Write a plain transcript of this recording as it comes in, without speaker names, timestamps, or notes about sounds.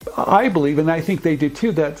I believe, and I think they do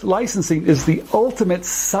too, that licensing is the ultimate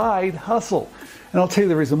side hustle. And I'll tell you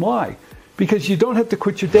the reason why. Because you don't have to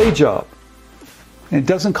quit your day job. And it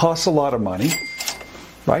doesn't cost a lot of money,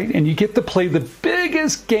 right? And you get to play the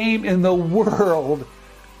biggest game in the world,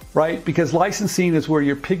 right? Because licensing is where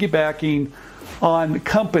you're piggybacking on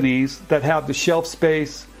companies that have the shelf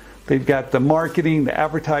space, they've got the marketing, the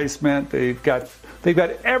advertisement, they've got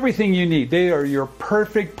everything you need. They are your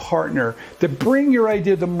perfect partner to bring your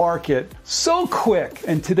idea to market so quick.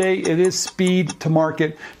 And today it is speed to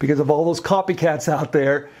market because of all those copycats out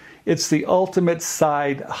there. It's the ultimate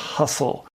side hustle.